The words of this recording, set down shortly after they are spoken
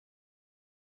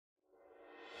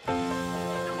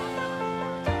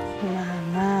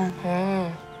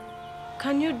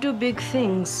Can you do big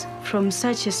things from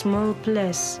such a small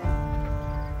place?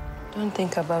 Don't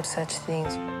think about such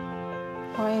things.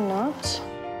 Why not?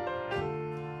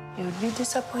 You'd be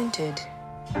disappointed.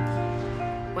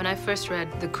 When I first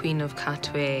read The Queen of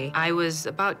Katwe, I was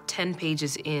about 10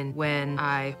 pages in when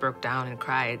I broke down and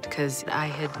cried because I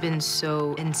had been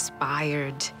so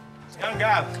inspired. Young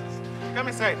girl, come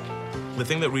inside. The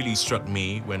thing that really struck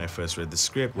me when I first read the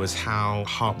script was how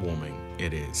heartwarming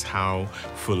it is, how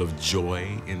full of joy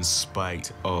in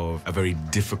spite of a very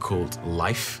difficult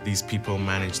life these people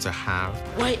manage to have.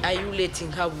 Why are you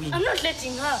letting her win? I'm not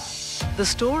letting her. The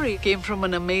story came from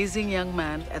an amazing young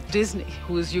man at Disney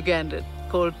who is Ugandan,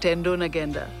 called Tendo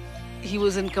Nagenda. He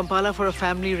was in Kampala for a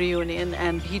family reunion,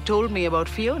 and he told me about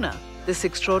Fiona, this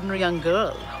extraordinary young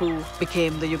girl who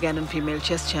became the Ugandan female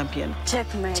chess champion.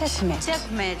 Checkmate. Checkmate.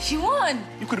 Checkmate. She won.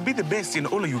 You could be the best in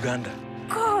all of Uganda.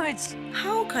 Good.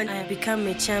 How can I become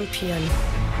a champion?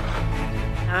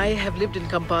 I have lived in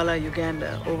Kampala,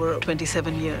 Uganda, over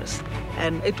 27 years,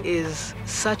 and it is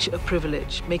such a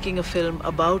privilege making a film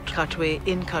about Katwe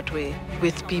in Katwe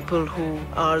with people who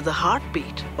are the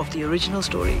heartbeat of the original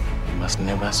story. You must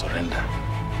never surrender.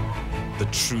 The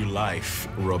true life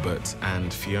Robert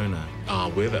and Fiona Are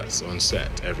with us on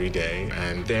set every day,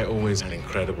 and they're always an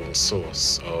incredible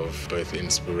source of both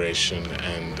inspiration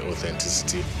and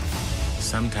authenticity.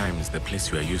 Sometimes the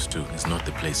place you are used to is not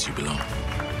the place you belong.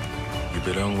 You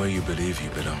belong where you believe you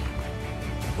belong.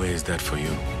 Where is that for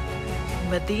you?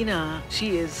 Medina,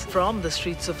 she is from the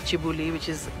streets of Chibuli, which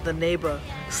is the neighbor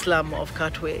slum of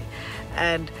Katwe,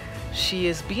 and she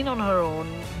has been on her own,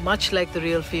 much like the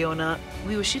real Fiona.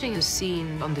 We were shooting a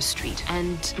scene on the street,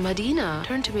 and Medina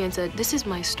turned to me and said, "This is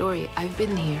my story. I've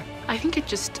been here." I think it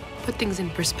just put things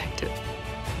in perspective.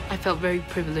 I felt very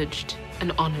privileged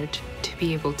and honored to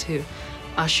be able to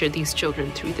usher these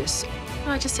children through this.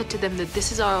 I just said to them that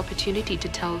this is our opportunity to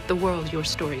tell the world your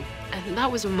story. And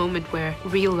that was a moment where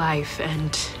real life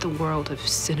and the world of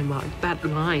cinema, that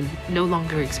line no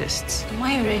longer exists. Am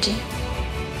I ready?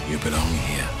 You belong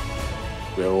here.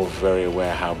 We're all very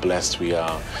aware how blessed we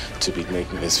are to be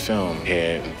making this film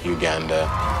here in Uganda.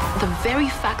 The very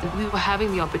fact that we were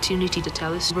having the opportunity to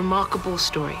tell this remarkable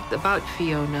story about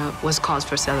Fiona was cause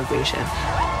for celebration.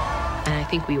 And I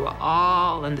think we were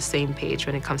all on the same page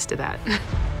when it comes to that.